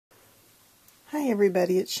Hi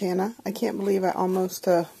everybody, it's Shanna. I can't believe I almost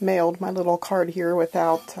mailed my little card here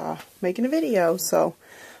without making a video, so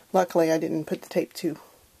luckily I didn't put the tape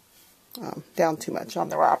down too much on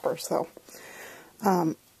the wrapper. So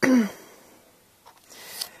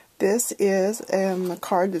this is a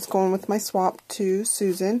card that's going with my swap to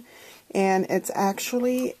Susan, and it's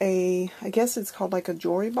actually I guess it's called like a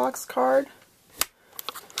jewelry box card.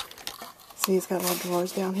 See, it's got little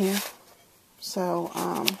drawers down here. So,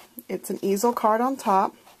 it's an Easel card on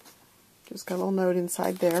top. Just got a little note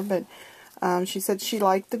inside there, but she said she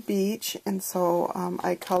liked the beach, and so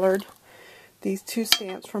I colored these two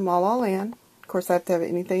stamps from La La Land. Of course, I have to have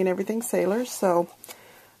anything and everything sailors, so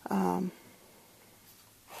I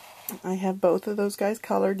have both of those guys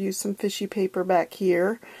colored. Used some fishy paper back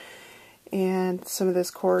here, and some of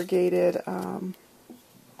this corrugated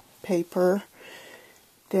paper.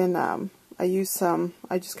 Then I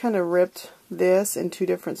just kind of ripped this in two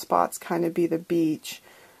different spots, kind of be the beach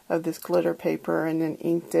of this glitter paper, and then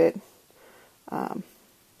inked it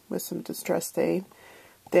with some distress stain.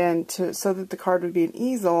 Then, so that the card would be an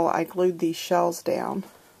easel, I glued these shells down.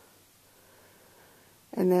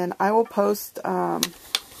 And then I will post the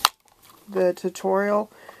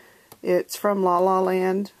tutorial. It's from La La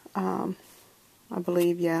Land, I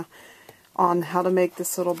believe, yeah, on how to make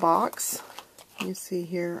this little box. You see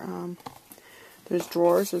here, there's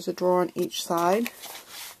drawers. There's a drawer on each side,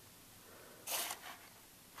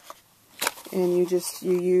 and you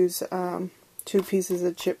use 2 pieces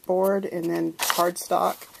of chipboard and then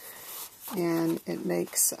cardstock, and it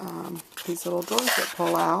makes these little drawers that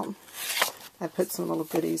pull out. I put some little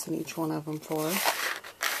goodies in each one of them for her,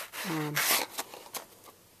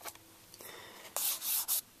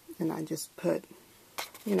 and I just put,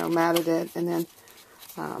 matted it, and then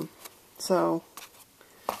so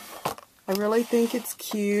I really think it's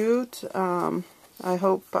cute. I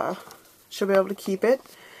hope she'll be able to keep it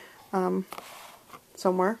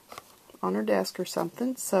somewhere on her desk or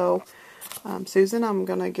something. So, Susan, I'm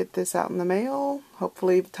going to get this out in the mail.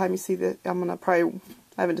 Hopefully, by the time you see that, I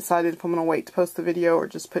haven't decided if I'm going to wait to post the video or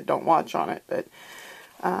just put "Don't Watch" on it. But,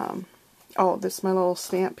 oh, my little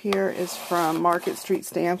stamp here is from Market Street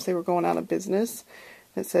Stamps. They were going out of business.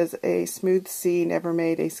 It says, "A smooth sea never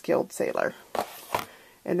made a skilled sailor."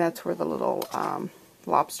 And that's where the little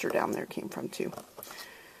lobster down there came from, too.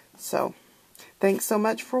 So, thanks so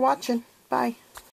much for watching. Bye.